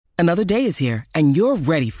Another day is here, and you're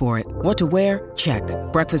ready for it. What to wear? Check.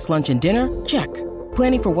 Breakfast, lunch, and dinner? Check.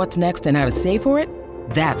 Planning for what's next and how to save for it?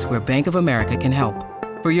 That's where Bank of America can help.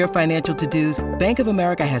 For your financial to-dos, Bank of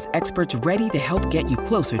America has experts ready to help get you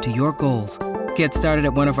closer to your goals. Get started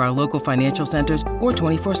at one of our local financial centers or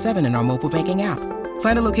 24/7 in our mobile banking app.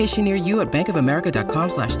 Find a location near you at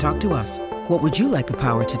bankofamerica.com/talktous. What would you like the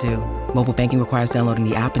power to do? Mobile banking requires downloading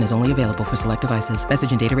the app and is only available for select devices.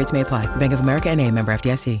 Message and data rates may apply. Bank of America N.A., member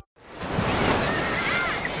FDIC.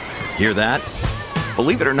 Hear that?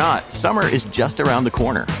 Believe it or not, summer is just around the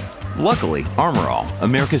corner. Luckily, Armor All,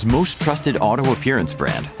 America's most trusted auto appearance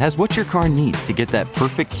brand, has what your car needs to get that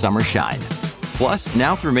perfect summer shine. Plus,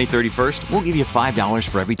 now through May 31st, we'll give you $5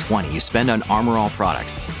 for every $20 you spend on Armor All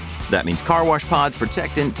products. That means car wash pods,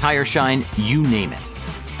 protectant, tire shine, you name it.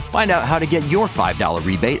 Find out how to get your $5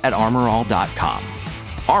 rebate at armorall.com.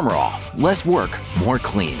 Armor All, less work, more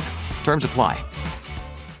clean. Terms apply.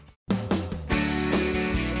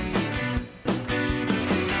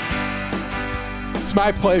 It's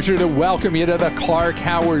my pleasure to welcome you to the Clark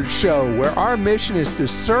Howard Show, where our mission is to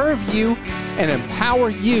serve you and empower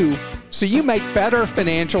you so you make better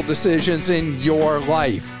financial decisions in your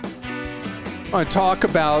life. I want to talk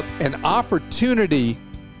about an opportunity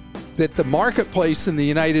that the marketplace in the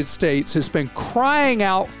United States has been crying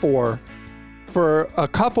out for a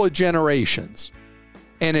couple of generations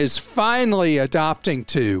and is finally adopting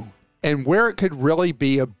to, and where it could really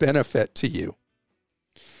be a benefit to you.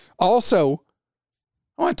 Also,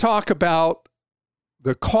 I want to talk about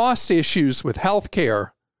the cost issues with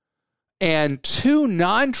healthcare and two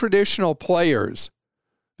non-traditional players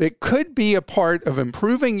that could be a part of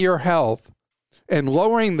improving your health and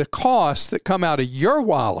lowering the costs that come out of your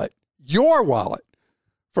wallet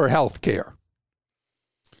for healthcare.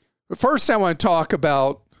 But first, I want to talk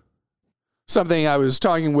about something I was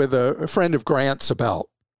talking with a friend of Grant's about,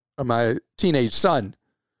 my teenage son,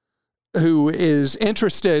 who is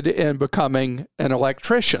interested in becoming an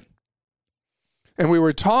electrician. And we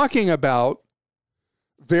were talking about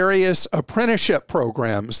various apprenticeship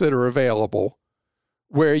programs that are available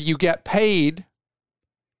where you get paid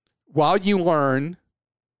while you learn,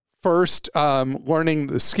 first learning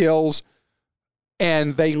the skills,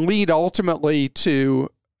 and they lead ultimately to,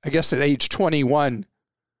 I guess at age 21,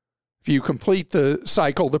 if you complete the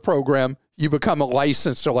cycle, the program, you become a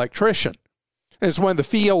licensed electrician. And it's one of the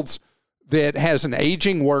fields that has an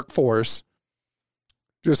aging workforce,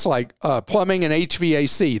 just like plumbing and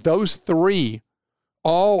HVAC. Those three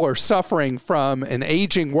all are suffering from an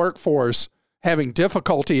aging workforce having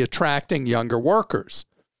difficulty attracting younger workers.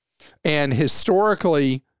 And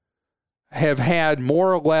historically have had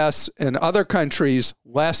more or less in other countries,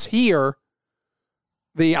 less here,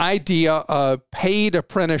 the idea of paid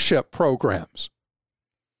apprenticeship programs.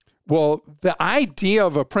 Well, the idea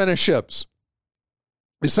of apprenticeships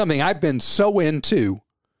is something I've been so into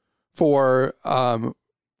for a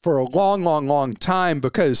long time,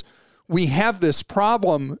 because we have this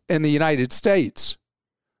problem in the United States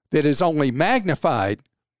that is only magnified,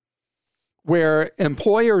 where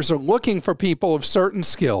employers are looking for people of certain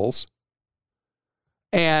skills,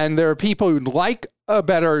 and there are people who like a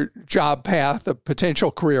better job path, a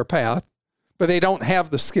potential career path, but they don't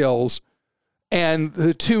have the skills, and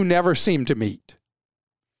the two never seem to meet.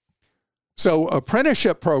 So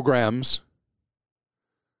apprenticeship programs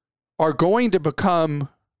are going to become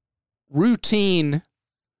routine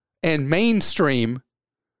and mainstream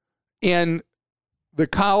in the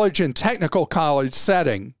college and technical college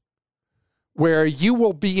setting, where you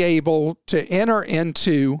will be able to enter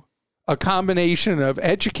into a combination of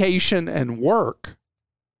education and work.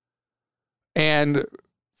 And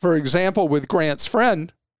for example, with Grant's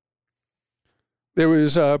friend, there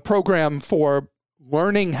was a program for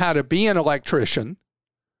learning how to be an electrician,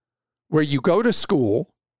 where you go to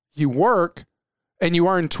school, you work, and you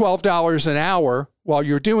earn $12 an hour while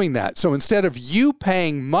you're doing that. So instead of you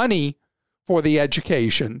paying money for the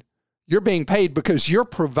education, you're being paid because you're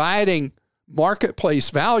providing marketplace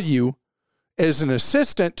value as an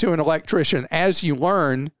assistant to an electrician as you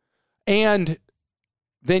learn, and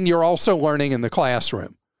then you're also learning in the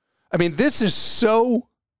classroom. I mean, this is so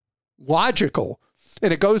logical,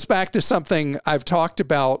 and it goes back to something I've talked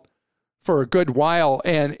about for a good while,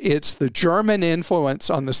 and it's the German influence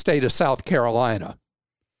on the state of South Carolina.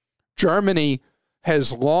 Germany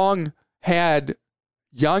has long had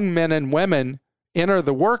young men and women enter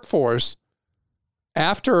the workforce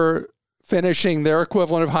after finishing their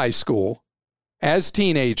equivalent of high school as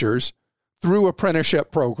teenagers through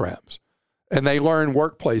apprenticeship programs, and they learn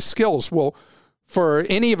workplace skills. Well, for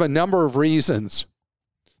any of a number of reasons,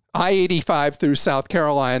 I-85 through South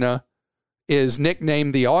Carolina is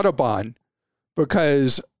nicknamed the Autobahn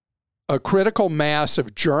because a critical mass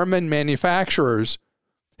of German manufacturers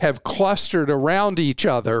have clustered around each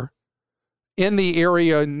other in the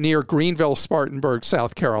area near Greenville, Spartanburg,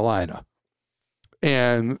 South Carolina.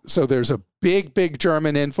 And so there's a big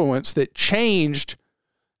German influence that changed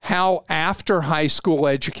how after high school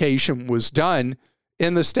education was done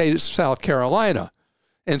in the state of South Carolina.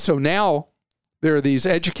 And so now there are these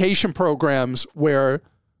education programs where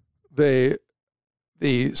the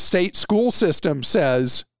state school system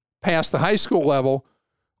says, past the high school level,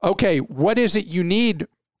 okay, what is it you need,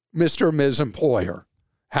 Mr. or Ms. Employer?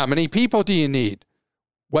 How many people do you need?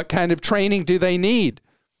 What kind of training do they need?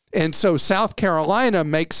 And so South Carolina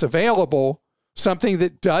makes available something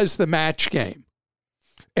that does the match game.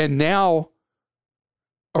 And now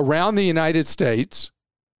around the United States,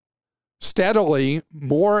 steadily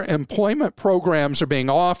more employment programs are being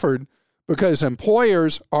offered because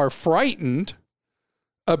employers are frightened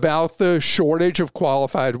about the shortage of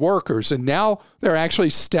qualified workers. And now they're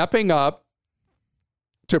actually stepping up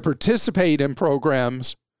to participate in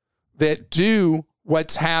programs that do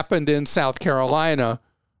what's happened in South Carolina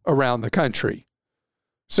around the country.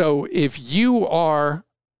 So if you are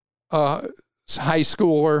a high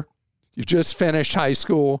schooler, you just finished high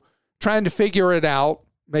school, trying to figure it out,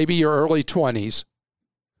 maybe your early 20s,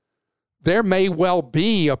 there may well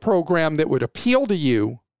be a program that would appeal to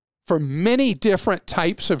you for many different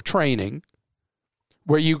types of training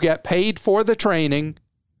where you get paid for the training,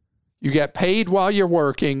 you get paid while you're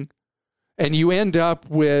working, and you end up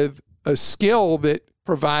with a skill that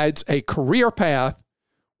provides a career path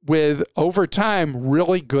with, over time,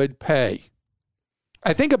 really good pay.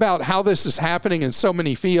 I think about how this is happening in so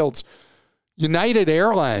many fields. United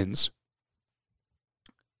Airlines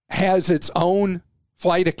has its own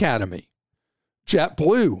flight academy.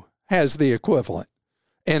 JetBlue has the equivalent.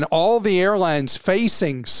 And all the airlines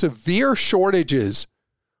facing severe shortages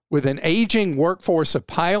with an aging workforce of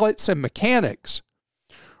pilots and mechanics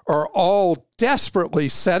are all desperately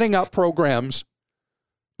setting up programs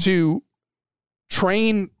to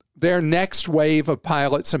train their next wave of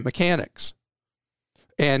pilots and mechanics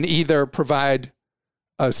and either provide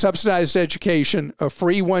a subsidized education, a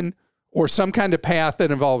free one, or some kind of path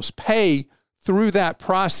that involves pay through that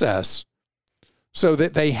process so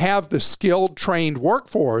that they have the skilled, trained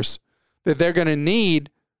workforce that they're going to need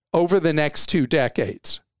over the next 2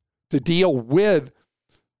 decades to deal with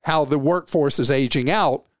how the workforce is aging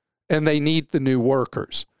out and they need the new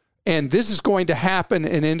workers. And this is going to happen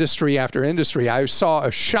in industry after industry. I saw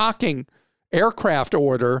a shocking aircraft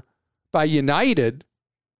order by United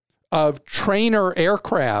of trainer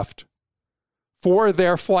aircraft for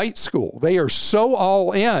their flight school. They are so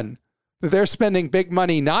all in that they're spending big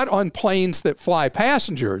money not on planes that fly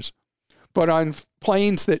passengers, but on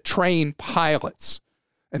planes that train pilots.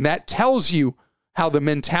 And that tells you how the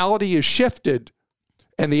mentality is shifted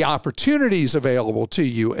and the opportunities available to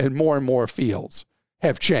you in more and more fields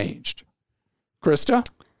have changed. Krista?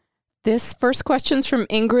 This first question's from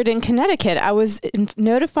Ingrid in Connecticut. I was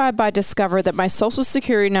notified by Discover that my Social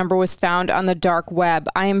Security number was found on the dark web.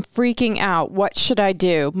 I am freaking out. What should I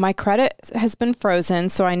do? My credit has been frozen,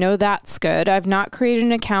 so I know that's good. I've not created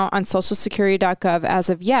an account on socialsecurity.gov as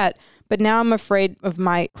of yet, but now I'm afraid of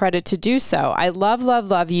my credit to do so. I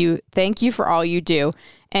love you. Thank you for all you do.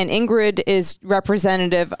 And Ingrid is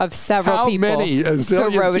representative of several people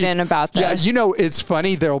who wrote in about this. Yeah, you know, it's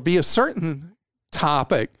funny. There'll be a certain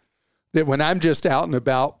topic that when I'm just out and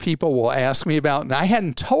about, people will ask me about. And I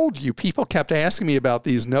hadn't told you, people kept asking me about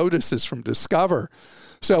these notices from Discover.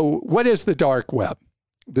 So what is the dark web?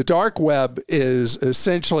 The dark web is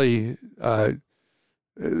essentially,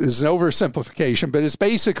 is an oversimplification, but it's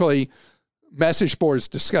basically message boards,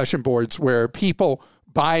 discussion boards where people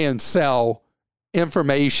buy and sell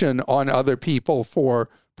information on other people for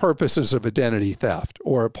purposes of identity theft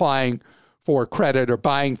or applying for credit or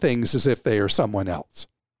buying things as if they are someone else.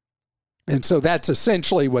 And so that's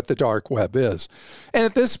essentially what the dark web is. And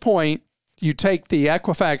at this point, you take the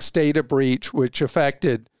Equifax data breach, which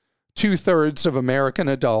affected 2/3 of American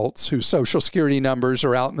adults whose Social Security numbers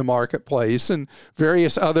are out in the marketplace, and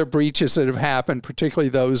various other breaches that have happened, particularly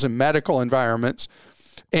those in medical environments.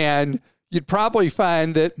 And you'd probably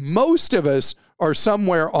find that most of us are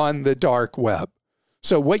somewhere on the dark web.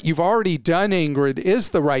 So what you've already done, Ingrid, is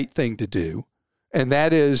the right thing to do. And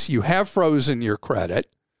that is you have frozen your credit.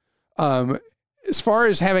 As far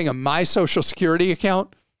as having a My Social Security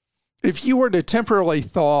account, if you were to temporarily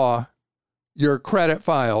thaw your credit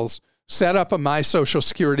files, set up a My Social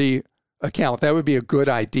Security account, that would be a good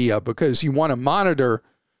idea because you want to monitor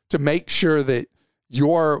to make sure that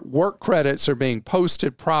your work credits are being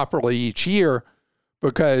posted properly each year,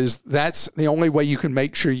 because that's the only way you can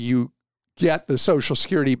make sure you get the Social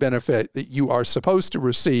Security benefit that you are supposed to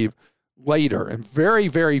receive later. And very,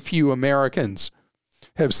 very few Americans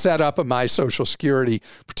have set up a My Social Security,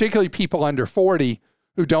 particularly people under 40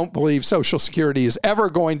 who don't believe Social Security is ever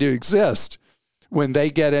going to exist when they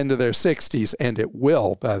get into their 60s, and it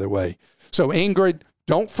will, by the way. So Ingrid,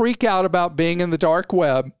 don't freak out about being in the dark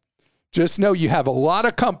web. Just know you have a lot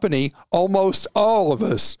of company. Almost all of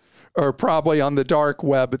us are probably on the dark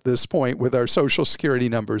web at this point with our Social Security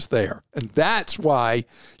numbers there. And that's why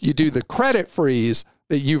you do the credit freeze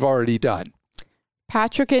that you've already done.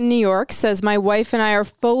 Patrick in New York says, my wife and I are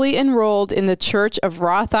fully enrolled in the Church of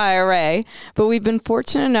Roth IRA, but we've been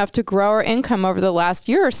fortunate enough to grow our income over the last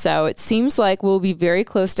year or so. It seems like we'll be very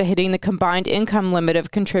close to hitting the combined income limit of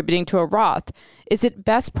contributing to a Roth. Is it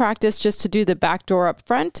best practice just to do the back door up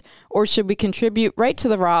front, or should we contribute right to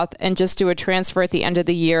the Roth and just do a transfer at the end of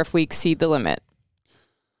the year if we exceed the limit?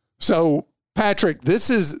 So, Patrick, this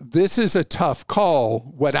is a tough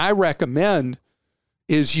call. What I recommend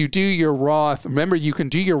is you do your Roth. Remember, you can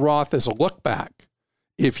do your Roth as a look back.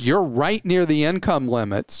 If you're right near the income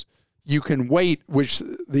limits, you can wait, which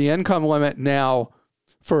the income limit now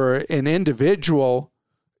for an individual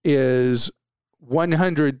is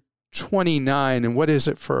 129. And what is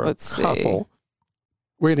it for a couple?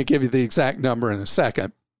 We're going to give you the exact number in a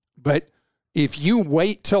second. But if you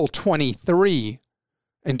wait till 23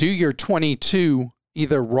 and do your 22,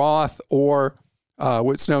 either Roth or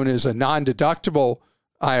what's known as a non-deductible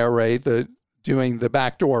IRA, doing the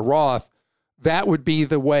backdoor Roth, that would be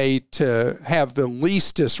the way to have the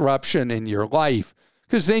least disruption in your life,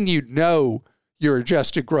 because then you'd know your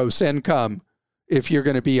adjusted gross income if you're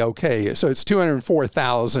going to be okay. So it's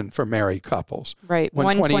 $204,000 for married couples, right?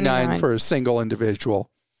 $129 for a single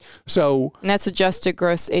individual. So, and that's adjusted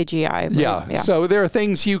gross AGI. Right? Yeah. So there are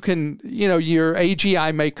things you can, your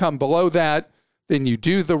AGI may come below that. Then you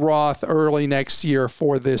do the Roth early next year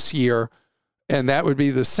for this year. And that would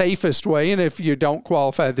be the safest way. And if you don't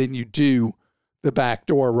qualify, then you do the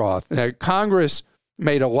backdoor Roth. Now, Congress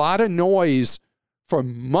made a lot of noise for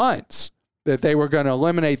months that they were going to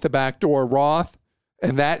eliminate the backdoor Roth,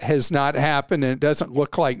 and that has not happened. And it doesn't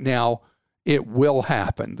look like now it will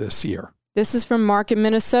happen this year. This is from Mark in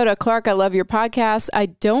Minnesota. Clark, I love your podcast. I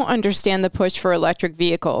don't understand the push for electric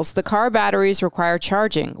vehicles. The car batteries require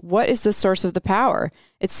charging. What is the source of the power?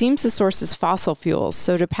 It seems the source is fossil fuels.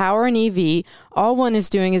 So to power an EV, all one is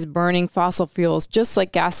doing is burning fossil fuels, just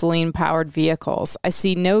like gasoline-powered vehicles. I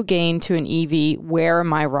see no gain to an EV. Where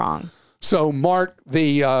am I wrong? So, Mark,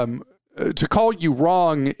 to call you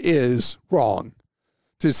wrong is wrong.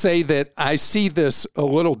 To say that I see this a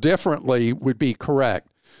little differently would be correct.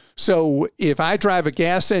 So if I drive a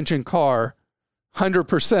gas engine car,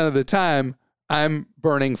 100% of the time, I'm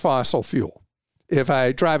burning fossil fuel. If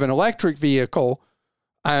I drive an electric vehicle,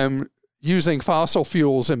 I'm using fossil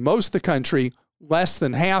fuels in most of the country less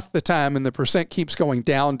than half the time, and the percent keeps going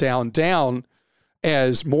down, down, down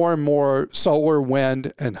as more and more solar,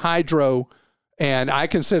 wind, and hydro, and I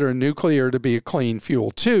consider nuclear to be a clean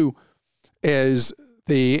fuel too, as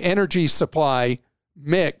the energy supply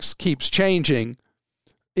mix keeps changing.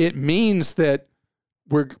 It means that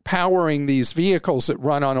we're powering these vehicles that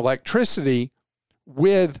run on electricity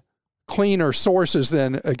with cleaner sources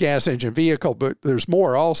than a gas engine vehicle, but there's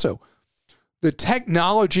more also. The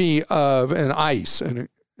technology of an ICE, an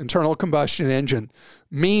internal combustion engine,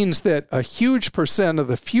 means that a huge percent of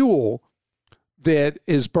the fuel that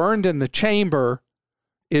is burned in the chamber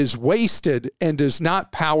is wasted and does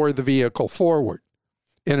not power the vehicle forward.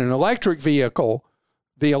 In an electric vehicle,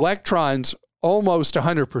 the electrons almost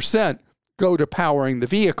 100% go to powering the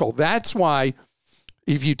vehicle. That's why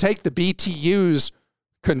if you take the BTU's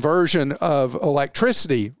conversion of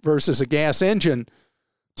electricity versus a gas engine,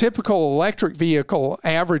 typical electric vehicle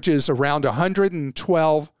averages around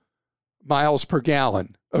 112 miles per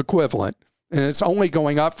gallon equivalent. And it's only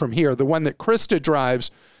going up from here. The one that Krista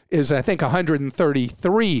drives is, I think,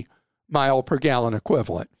 133 mile per gallon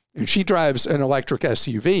equivalent. And she drives an electric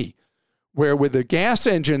SUV, where with a gas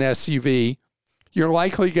engine SUV, you're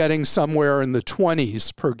likely getting somewhere in the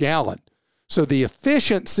 20s per gallon. So the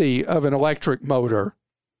efficiency of an electric motor,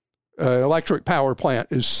 electric power plant,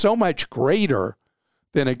 is so much greater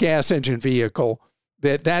than a gas engine vehicle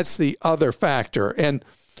that's the other factor. And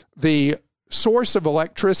the source of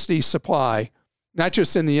electricity supply, not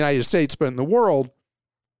just in the United States, but in the world,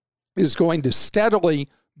 is going to steadily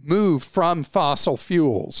move from fossil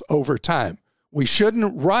fuels over time. We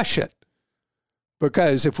shouldn't rush it,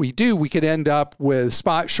 because if we do, we could end up with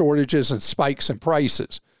spot shortages and spikes in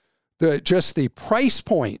prices. just the price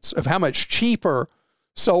points of how much cheaper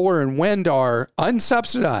solar and wind are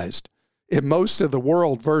unsubsidized in most of the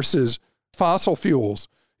world versus fossil fuels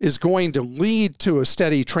is going to lead to a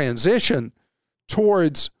steady transition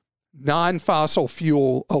towards non-fossil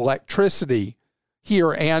fuel electricity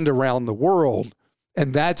here and around the world.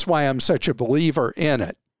 And that's why I'm such a believer in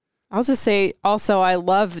it. I'll just say also, I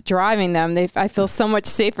love driving them. I feel so much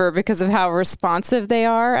safer because of how responsive they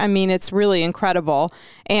are. I mean, it's really incredible.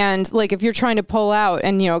 And like, if you're trying to pull out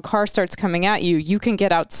and, a car starts coming at you, you can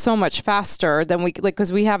get out so much faster than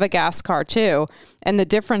because we have a gas car too. And the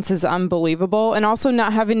difference is unbelievable. And also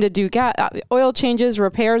not having to do oil changes,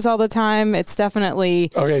 repairs all the time. It's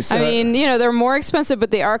definitely, okay, so, they're more expensive,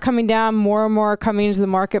 but they are coming down, more and more coming into the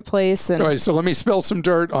marketplace. And, all right, so let me spill some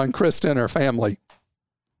dirt on Krista and her family.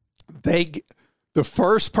 The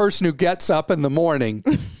first person who gets up in the morning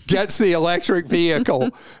gets the electric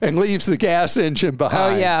vehicle and leaves the gas engine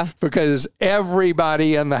behind. Oh, yeah. Because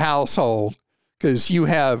everybody in the household, because you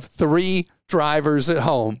have 3 drivers at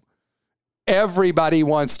home, everybody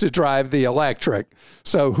wants to drive the electric.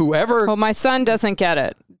 So whoever... Well, my son doesn't get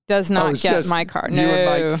it. Does not get my car.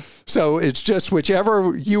 No. So it's just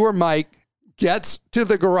whichever you or Mike gets to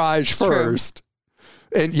the garage first. True.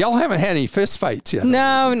 And y'all haven't had any fist fights yet.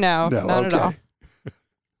 No, not at all.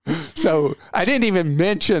 So I didn't even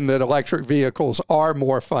mention that electric vehicles are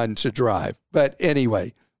more fun to drive. But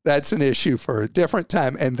anyway, that's an issue for a different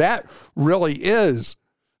time. And that really is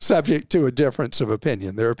subject to a difference of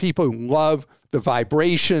opinion. There are people who love the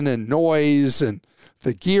vibration and noise and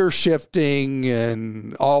the gear shifting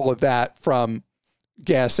and all of that from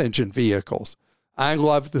gas engine vehicles. I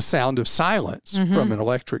love the sound of silence from an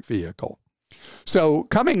electric vehicle. So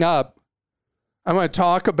coming up, I'm going to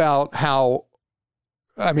talk about how,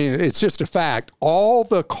 it's just a fact, all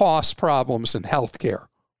the cost problems in healthcare,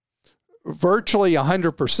 virtually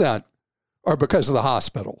 100% are because of the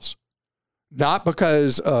hospitals. Not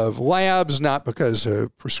because of labs, not because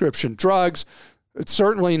of prescription drugs. It's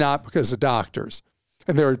certainly not because of doctors.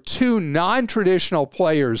 And there are 2 non-traditional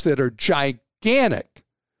players that are gigantic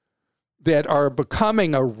that are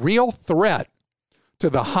becoming a real threat to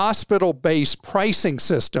the hospital-based pricing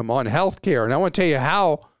system on healthcare. And I want to tell you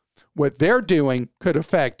how what they're doing could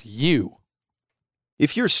affect you.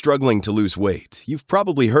 If you're struggling to lose weight, you've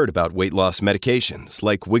probably heard about weight loss medications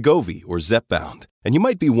like Wegovy or Zepbound, and you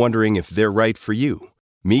might be wondering if they're right for you.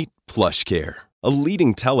 Meet PlushCare, a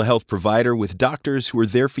leading telehealth provider with doctors who are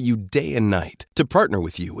there for you day and night to partner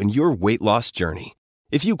with you in your weight loss journey.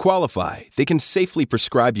 If you qualify, they can safely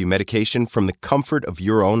prescribe you medication from the comfort of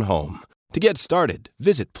your own home. To get started,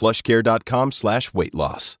 visit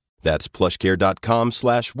plushcare.com/weightloss. That's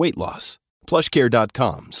plushcare.com/weightloss.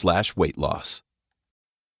 plushcare.com/weightloss.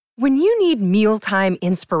 When you need mealtime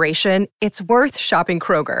inspiration, it's worth shopping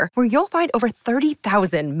Kroger, where you'll find over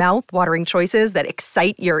 30,000 mouth-watering choices that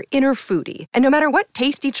excite your inner foodie. And no matter what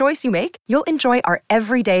tasty choice you make, you'll enjoy our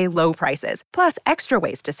everyday low prices, plus extra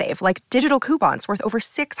ways to save, like digital coupons worth over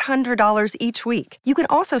 $600 each week. You can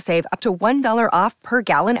also save up to $1 off per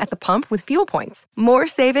gallon at the pump with fuel points. More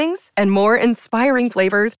savings and more inspiring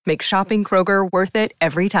flavors make shopping Kroger worth it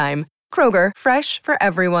every time. Kroger, fresh for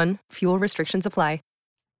everyone. Fuel restrictions apply.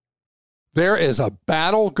 There is a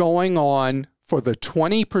battle going on for the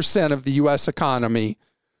 20% of the U.S. economy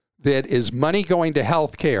that is money going to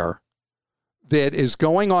healthcare, that is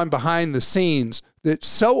going on behind the scenes, that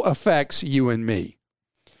so affects you and me.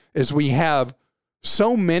 As we have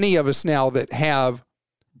so many of us now that have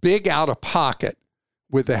big out-of-pocket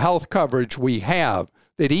with the health coverage we have,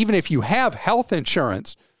 that even if you have health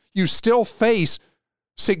insurance, you still face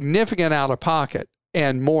significant out-of-pocket.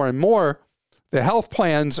 And more, the health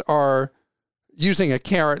plans are using a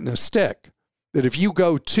carrot and a stick, that if you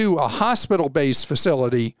go to a hospital-based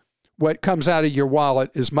facility, what comes out of your wallet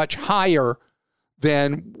is much higher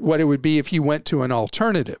than what it would be if you went to an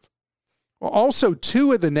alternative. Well, also,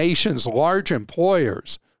 2 of the nation's large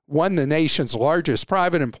employers, one the nation's largest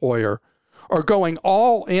private employer, are going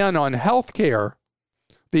all in on healthcare.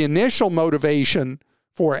 The initial motivation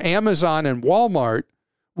for Amazon and Walmart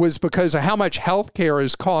was because of how much healthcare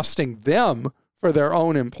is costing them for their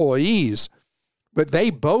own employees. But they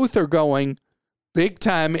both are going big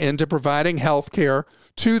time into providing health care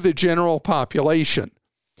to the general population.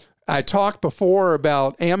 I talked before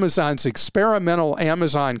about Amazon's experimental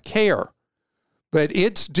Amazon Care, but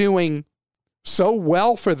it's doing so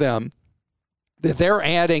well for them that they're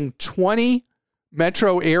adding 20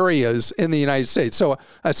 metro areas in the United States. So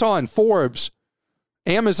I saw in Forbes,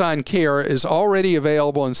 Amazon Care is already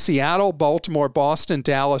available in Seattle, Baltimore, Boston,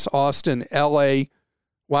 Dallas, Austin, LA,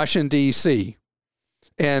 Washington, D.C.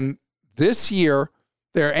 And this year,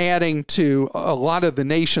 they're adding to a lot of the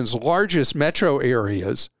nation's largest metro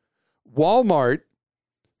areas. Walmart,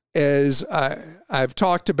 as I've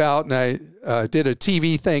talked about, and I did a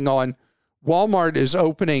TV thing on, Walmart is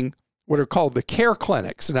opening what are called the care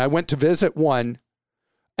clinics. And I went to visit one,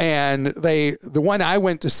 and the one I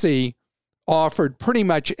went to see offered pretty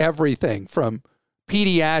much everything from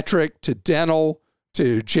pediatric to dental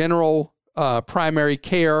to general primary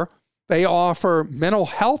care. They offer mental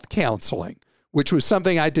health counseling, which was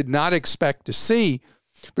something I did not expect to see.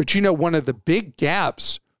 But one of the big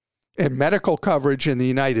gaps in medical coverage in the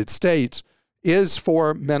United States is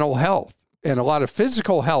for mental health. And a lot of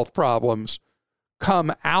physical health problems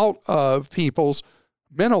come out of people's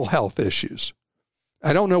mental health issues.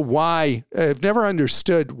 I don't know why. I've never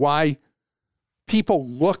understood why people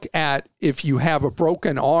look at if you have a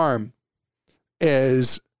broken arm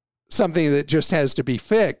as something that just has to be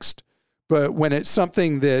fixed. But when it's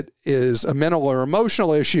something that is a mental or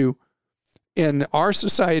emotional issue, in our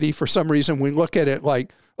society, for some reason, we look at it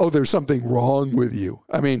like, oh, there's something wrong with you.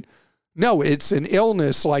 I mean, no, it's an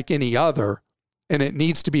illness like any other, and it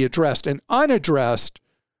needs to be addressed. And unaddressed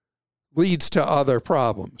leads to other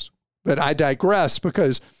problems. But I digress,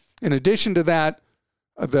 because in addition to that,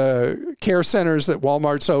 the care centers that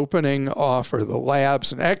Walmart's opening offer the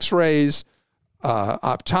labs and x-rays,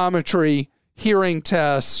 optometry, hearing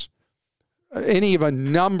tests, any of a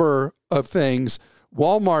number of things.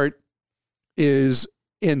 Walmart is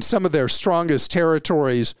in some of their strongest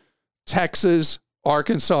territories, Texas,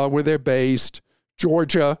 Arkansas, where they're based,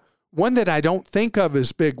 Georgia, one that I don't think of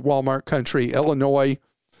as big Walmart country, Illinois,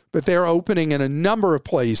 but they're opening in a number of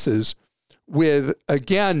places with,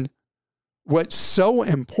 again, what's so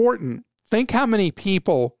important. Think how many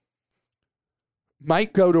people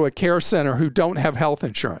might go to a care center who don't have health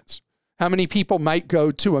insurance. How many people might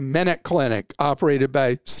go to a Minute Clinic operated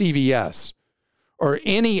by CVS or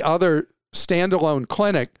any other standalone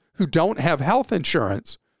clinic who don't have health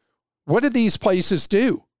insurance? What do these places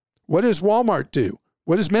do? What does Walmart do?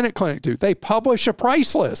 What does Minute Clinic do? They publish a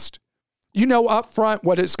price list. You know up front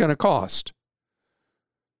what it's going to cost.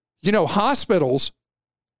 Hospitals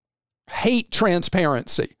hate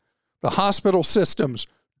transparency. The hospital systems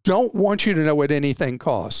don't want you to know what anything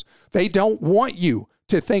costs. They don't want you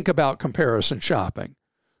to think about comparison shopping.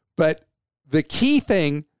 But the key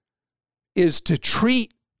thing is to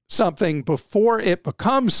treat something before it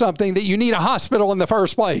becomes something that you need a hospital in the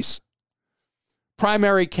first place.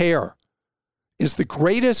 Primary care is the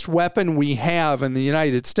greatest weapon we have in the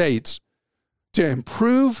United States to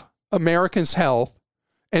improve Americans' health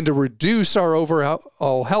and to reduce our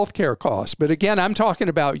overall healthcare costs. But again, I'm talking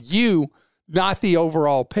about you, not the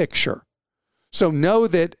overall picture. So know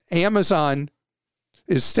that Amazon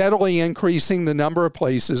is steadily increasing the number of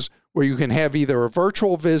places where you can have either a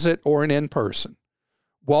virtual visit or an in-person.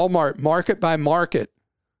 Walmart, market by market,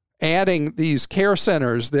 adding these care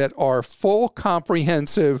centers that are full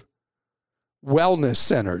comprehensive wellness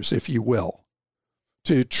centers, if you will,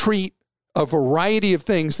 to treat a variety of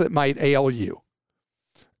things that might ail you.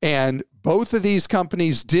 And both of these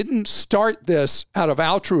companies didn't start this out of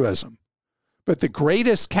altruism, but the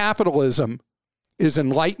greatest capitalism is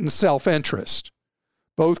enlightened self-interest.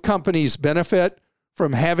 Both companies benefit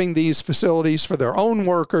from having these facilities for their own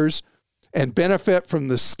workers and benefit from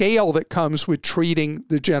the scale that comes with treating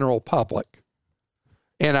the general public.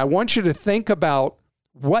 And I want you to think about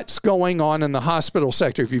what's going on in the hospital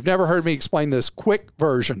sector. If you've never heard me explain this, quick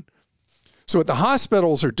version. So what the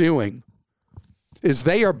hospitals are doing is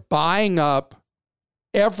they are buying up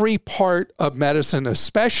every part of medicine,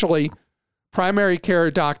 especially primary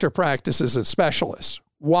care doctor practices and specialists.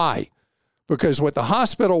 Why? Because what the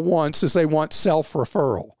hospital wants is they want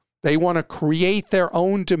self-referral. They want to create their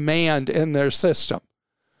own demand in their system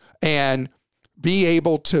and be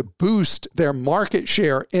able to boost their market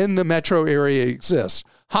share in the metro area exists.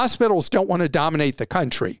 Hospitals don't want to dominate the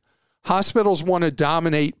country. Hospitals want to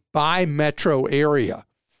dominate by metro area,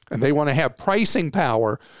 and they want to have pricing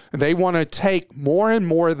power, and they want to take more and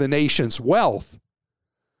more of the nation's wealth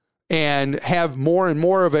and have more and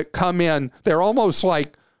more of it come in. They're almost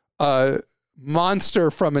like a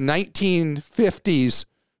monster from a 1950s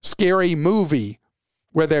scary movie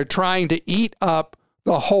where they're trying to eat up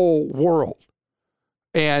the whole world.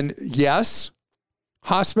 And yes,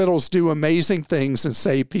 hospitals do amazing things and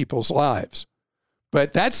save people's lives,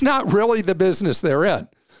 but that's not really the business they're in.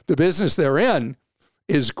 The business they're in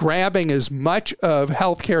is grabbing as much of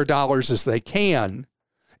healthcare dollars as they can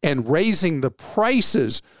and raising the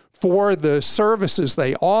prices for the services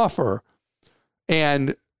they offer.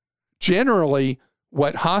 And generally,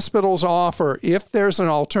 what hospitals offer, if there's an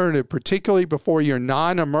alternative, particularly before you're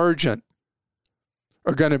non-emergent,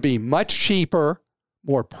 are going to be much cheaper,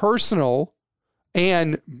 more personal,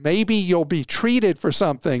 and maybe you'll be treated for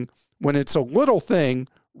something when it's a little thing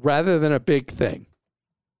rather than a big thing.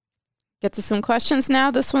 Get to some questions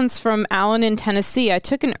now. This one's from Alan in Tennessee. I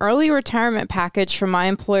took an early retirement package from my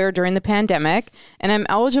employer during the pandemic, and I'm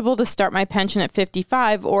eligible to start my pension at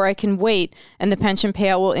 55, or I can wait, and the pension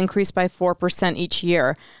payout will increase by 4% each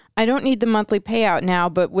year. I don't need the monthly payout now,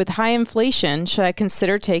 but with high inflation, should I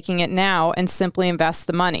consider taking it now and simply invest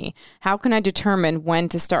the money? How can I determine when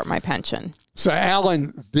to start my pension? So,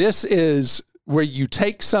 Alan, this is where you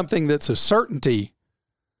take something that's a certainty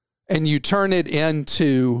and you turn it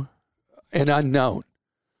into an unknown.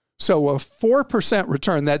 So a 4%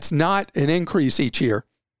 return, that's not an increase each year.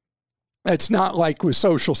 It's not like with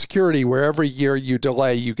Social Security where every year you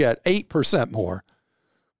delay, you get 8% more.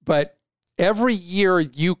 But every year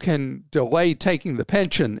you can delay taking the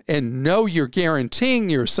pension and know you're guaranteeing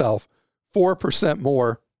yourself 4%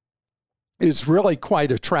 more is really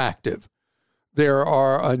quite attractive. There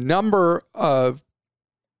are a number of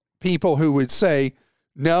people who would say,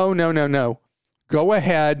 no. Go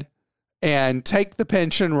ahead and take the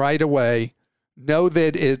pension right away. Know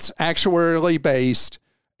that it's actuarially based,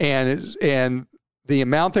 and the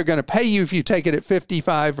amount they're going to pay you if you take it at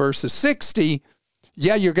 55 versus 60,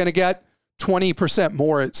 yeah, you're going to get 20%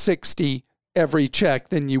 more at 60 every check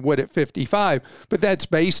than you would at 55. But that's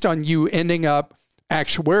based on you ending up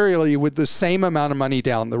actuarially with the same amount of money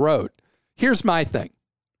down the road. Here's my thing.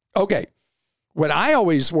 Okay, what I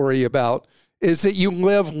always worry about is that you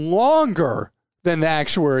live longer than the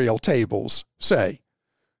actuarial tables say.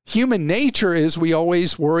 Human nature is we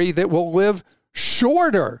always worry that we'll live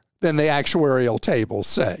shorter than the actuarial tables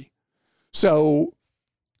say. So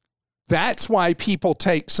that's why people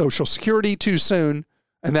take Social Security too soon,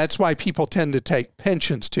 and that's why people tend to take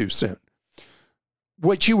pensions too soon.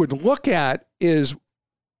 What you would look at is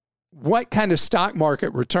what kind of stock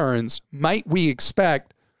market returns might we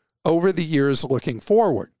expect over the years looking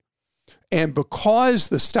forward. And because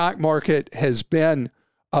the stock market has been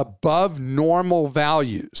above normal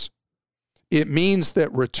values, it means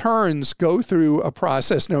that returns go through a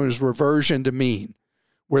process known as reversion to mean,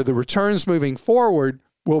 where the returns moving forward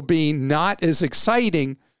will be not as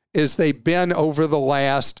exciting as they've been over the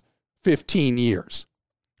last 15 years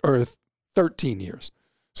or 13 years.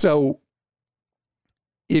 So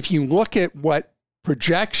if you look at what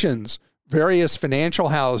projections various financial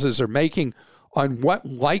houses are making on what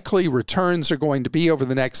likely returns are going to be over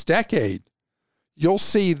the next decade, you'll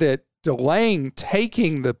see that delaying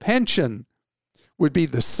taking the pension would be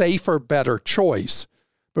the safer, better choice,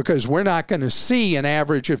 because we're not going to see an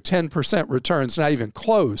average of 10% returns, not even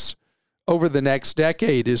close, over the next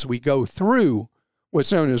decade as we go through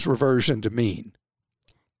what's known as reversion to mean.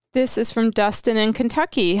 This is from Dustin in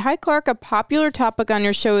Kentucky. Hi, Clark. A popular topic on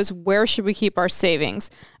your show is where should we keep our savings?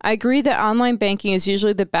 I agree that online banking is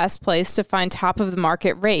usually the best place to find top of the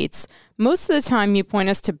market rates. Most of the time you point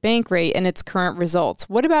us to Bankrate and its current results.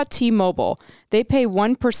 What about T-Mobile? They pay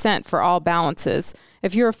 1% for all balances.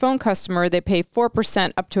 If you're a phone customer, they pay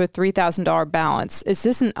 4% up to a $3,000 balance. Is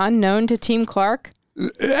this an unknown to Team Clark?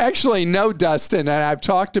 Actually, no, Dustin. And I've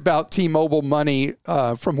talked about T-Mobile Money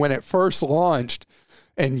from when it first launched.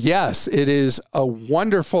 And yes, it is a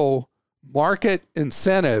wonderful market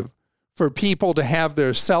incentive for people to have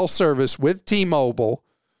their cell service with T-Mobile,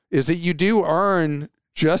 is that you do earn,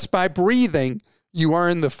 just by breathing, you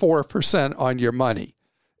earn the 4% on your money.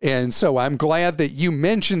 And so I'm glad that you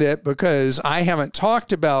mentioned it, because I haven't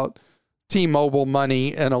talked about T-Mobile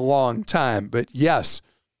Money in a long time. But yes,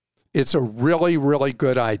 it's a really, really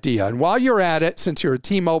good idea. And while you're at it, since you're a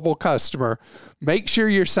T-Mobile customer, make sure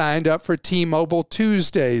you're signed up for T-Mobile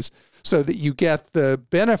Tuesdays so that you get the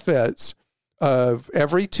benefits of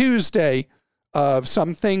every Tuesday of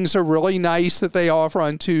some things are really nice that they offer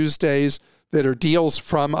on Tuesdays that are deals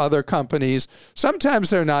from other companies. Sometimes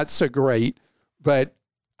they're not so great, but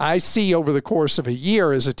I see over the course of a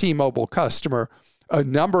year as a T-Mobile customer a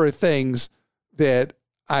number of things that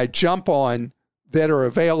I jump on that are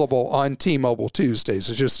available on T-Mobile Tuesdays.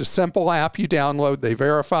 It's just a simple app you download. They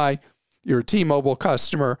verify you're a T-Mobile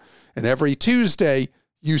customer, and every Tuesday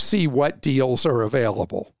you see what deals are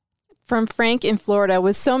available. From Frank in Florida,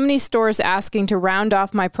 with so many stores asking to round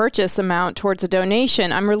off my purchase amount towards a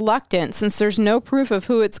donation, I'm reluctant since there's no proof of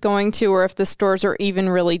who it's going to or if the stores are even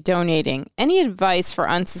really donating. Any advice for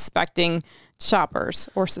unsuspecting shoppers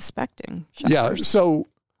or suspecting shoppers? Yeah, so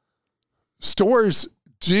stores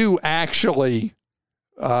do actually...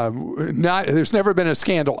 there's never been a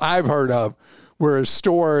scandal I've heard of where a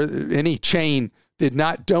store, any chain, did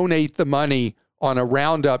not donate the money on a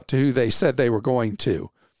roundup to who they said they were going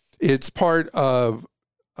to. It's part of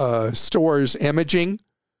store's imaging,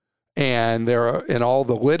 and they're in all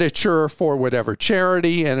the literature for whatever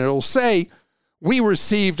charity, and it'll say, we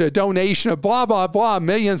received a donation of blah, blah, blah,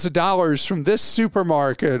 millions of dollars from this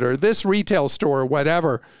supermarket or this retail store or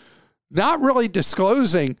whatever, not really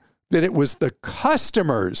disclosing that it was the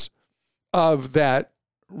customers of that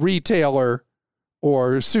retailer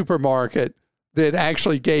or supermarket that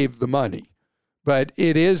actually gave the money. But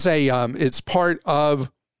it is it's part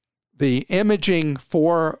of the imaging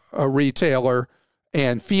for a retailer,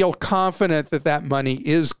 and feel confident that that money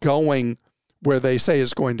is going where they say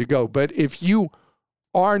it's going to go. But if you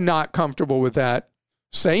are not comfortable with that,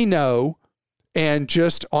 say no, and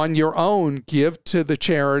just on your own give to the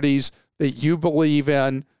charities that you believe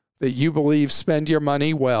in, that you believe spend your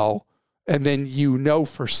money well, and then you know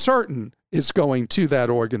for certain it's going to that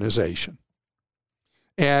organization.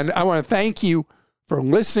 And I want to thank you for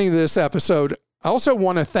listening to this episode. I also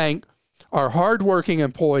want to thank our hardworking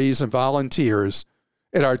employees and volunteers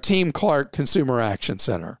at our Team Clark Consumer Action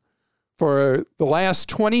Center. For the last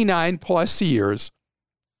 29 plus years,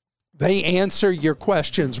 they answer your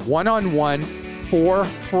questions one-on-one for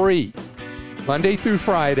free, Monday through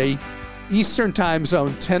Friday, Eastern Time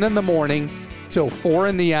Zone, 10 in the morning till 4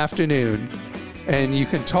 in the afternoon. And you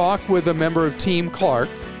can talk with a member of Team Clark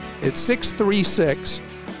at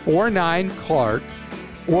 636-49-CLARK,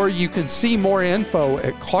 or you can see more info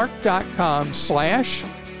at clark.com/CAC.